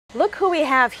Look who we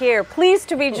have here. Pleased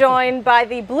to be joined by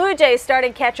the Blue Jays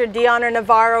starting catcher Dioner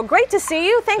Navarro. Great to see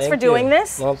you. Thanks for doing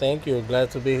this. No, thank you.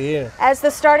 Glad to be here. As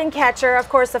the starting catcher, of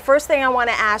course, the first thing I want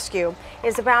to ask you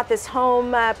is about this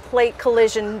home plate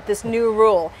collision, this new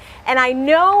rule. And I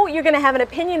know you're going to have an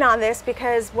opinion on this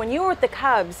because when you were with the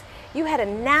Cubs, you had a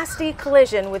nasty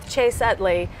collision with Chase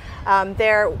Utley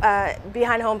there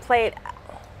behind home plate.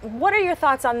 What are your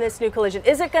thoughts on this new collision?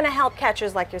 Is it going to help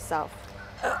catchers like yourself?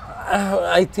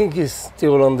 I think it's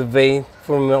still on debate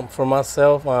for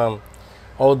myself.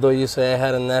 Although you say I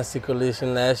had a nasty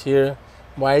collision last year,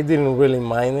 but I didn't really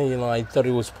mind it. You know, I thought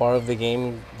it was part of the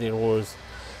game. There was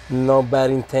no bad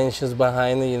intentions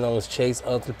behind it. You know, Chase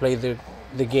Utley played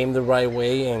the game the right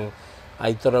way, and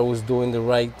I thought I was doing the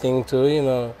right thing too. You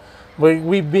know, but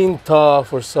we've been taught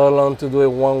for so long to do it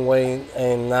one way,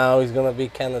 and now it's gonna be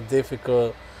kind of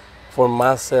difficult for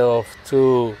myself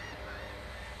to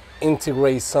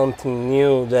integrate something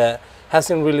new that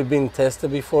hasn't really been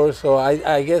tested before. So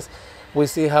I guess we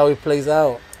see how it plays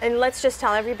out. And let's just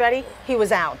tell everybody, he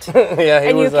was out. Yeah,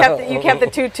 he was out. And you kept the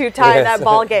 2-2 tie in Yes. that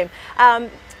ball game.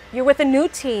 You're with a new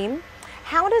team.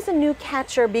 How does a new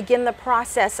catcher begin the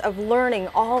process of learning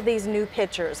all these new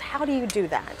pitchers? How do you do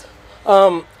that?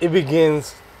 It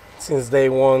begins since day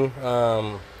one.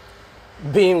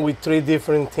 Being with 3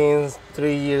 different teams,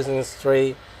 3 years in a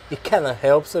straight, it kind of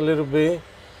helps a little bit.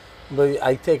 But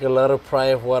I take a lot of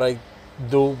pride of what I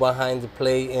do behind the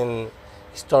plate, and it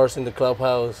starts in the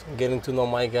clubhouse, getting to know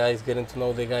my guys, getting to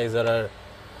know the guys that are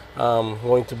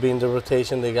going to be in the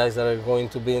rotation, the guys that are going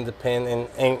to be in the pen,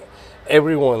 and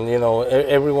everyone, you know,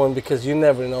 everyone, because you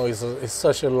never know. It's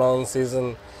such a long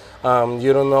season.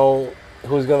 You don't know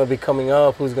who's going to be coming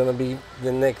up, who's going to be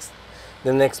the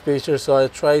next pitcher. So I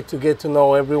try to get to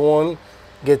know everyone,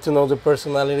 get to know their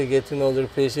personality, get to know their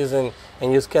pitches, and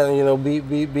just kind of, you know,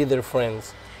 be their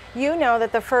friends. You know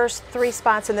that the first 3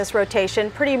 spots in this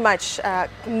rotation, pretty much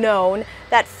known.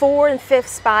 That 4th and 5th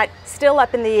spot, still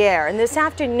up in the air. And this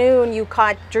afternoon, you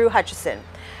caught Drew Hutchison.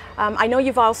 I know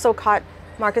you've also caught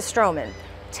Marcus Stroman.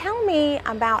 Tell me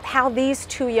about how these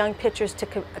 2 young pitchers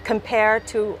compare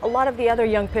to a lot of the other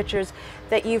young pitchers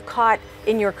that you've caught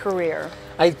in your career.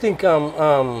 I think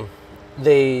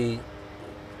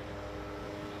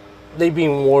they've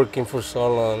been working for so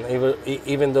long,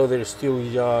 even though they're still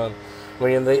young.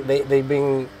 When they've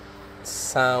been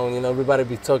sound, you know, everybody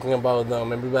be talking about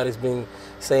them. Everybody's been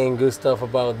saying good stuff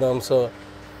about them. So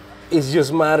it's just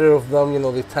a matter of them, you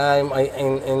know, the time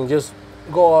and just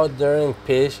go out there and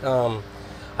pitch.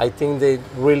 I think they're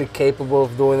really capable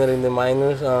of doing it in the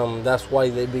minors. That's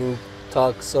why they've been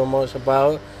talked so much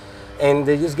about. And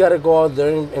they just got to go out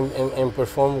there and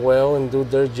perform well and do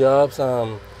their jobs.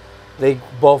 They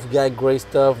both got great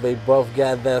stuff. They both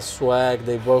got that swag.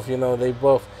 They both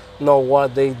know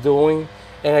what they're doing.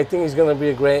 And I think it's going to be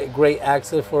a great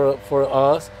asset for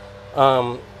us.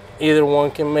 Either one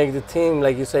can make the team.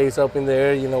 Like you say, it's up in the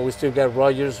air. You know, we still got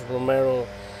Rogers, Romero.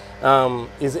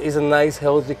 It's a nice,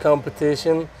 healthy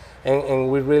competition. And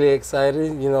we're really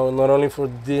excited, you know, not only for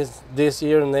this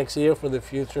year and next year, for the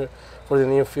future, for the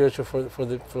near future, for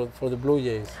the Blue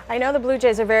Jays. I know the Blue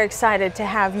Jays are very excited to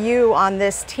have you on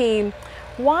this team.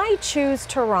 Why choose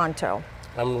Toronto?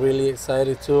 I'm really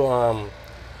excited too.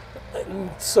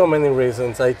 So many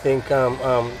reasons. I think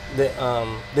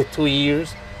the 2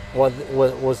 years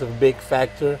was a big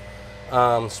factor.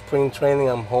 Spring training,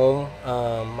 I'm home.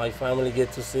 My family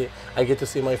I get to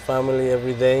see my family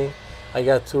every day. I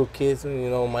got 2 kids, you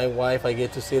know, my wife, I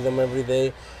get to see them every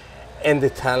day. And the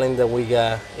talent that we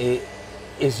got,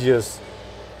 it's just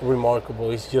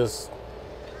remarkable. It's just,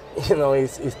 you know,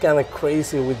 it's kind of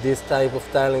crazy with this type of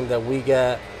talent that we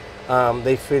got.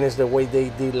 They finished the way they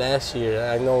did last year.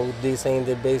 I know this ain't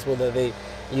the baseball that they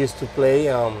used to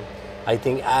play. I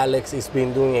think Alex has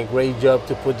been doing a great job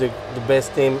to put the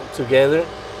best team together.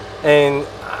 And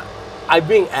I've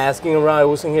been asking around, I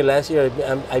wasn't here last year,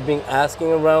 I've been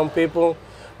asking around people.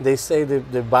 They say the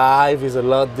vibe is a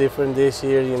lot different this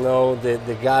year, you know,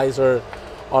 the guys are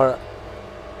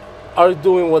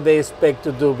doing what they expect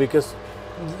to do, because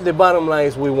the bottom line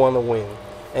is we want to win.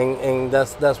 And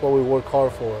that's what we work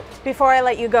hard for. Before I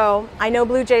let you go, I know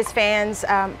Blue Jays fans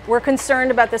were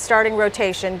concerned about the starting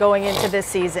rotation going into this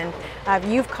season.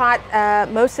 You've caught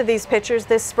most of these pitchers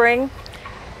this spring.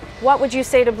 What would you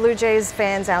say to Blue Jays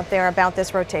fans out there about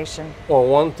this rotation? Well,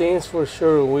 one thing's for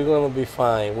sure, we're going to be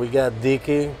fine. We got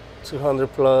Dickey, 200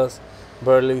 plus,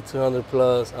 Burley, 200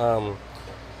 plus.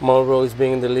 Monroe has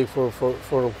been in the league for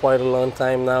quite a long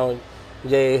time now.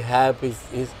 Jay Happ,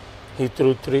 he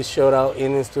threw 3 shutout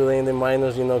innings today in the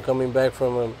minors, you know, coming back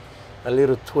from a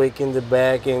little tweak in the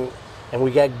back. And and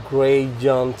we got great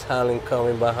young talent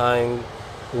coming behind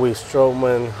with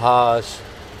Stroman, Hodge,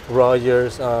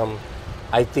 Rogers.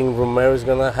 I think Romero's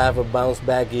gonna have a bounce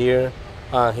back year.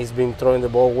 He's been throwing the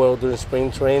ball well during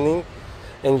spring training.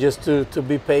 And just to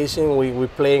be patient, we're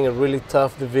playing a really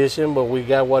tough division, but we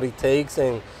got what it takes,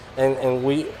 and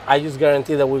I just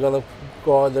guarantee that we're gonna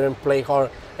go out there and play hard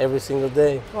every single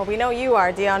day. Well, we know you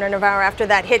are, Dioner Navarro, after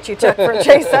that hit you took from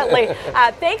Chase Utley.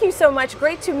 Thank you so much.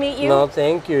 Great to meet you. No,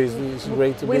 thank you. It's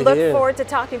great to be here. We look forward to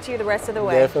talking to you the rest of the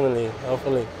way. Definitely,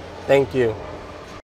 hopefully. Thank you.